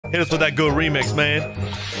Hit us with that good remix, man.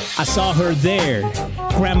 I saw her there,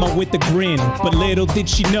 grandma with the grin, but little did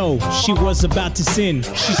she know she was about to sin.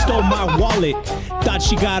 She stole my wallet, thought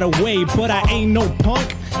she got away, but I ain't no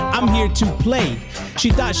punk, I'm here to play. She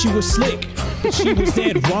thought she was slick, but she was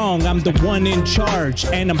dead wrong. I'm the one in charge,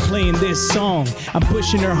 and I'm playing this song. I'm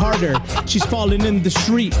pushing her harder, she's falling in the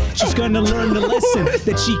street. She's gonna learn the lesson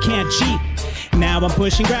that she can't cheat. Now I'm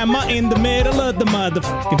pushing grandma in the middle of the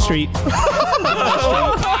motherfucking street.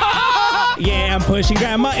 Yeah, I'm pushing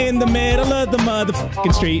grandma in the middle of the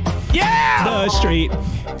motherfucking street. Yeah! The street.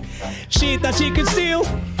 She thought she could steal,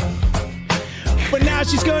 but now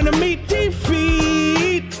she's gonna meet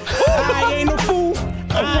defeat. I ain't no fool,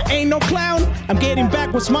 I ain't no clown. I'm getting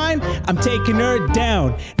back what's mine, I'm taking her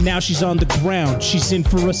down. Now she's on the ground, she's in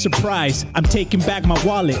for a surprise. I'm taking back my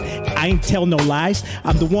wallet, I ain't tell no lies.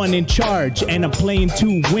 I'm the one in charge, and I'm playing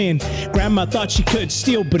to win. Grandma thought she could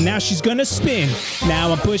steal, but now she's gonna spin.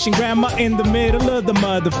 Now I'm pushing grandma in the middle of the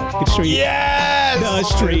motherfucking street. Yes! The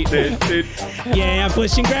street. Yeah, I'm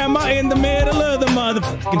pushing grandma in the middle of the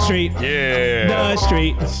motherfucking street. Yeah. The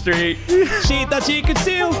street. Street. She thought she could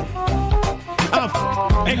steal.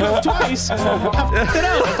 It goes twice. I fucked it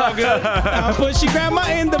up. It's all good. I'm pushing grandma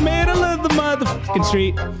in the middle of the motherfucking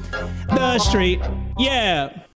street. The street. Yeah.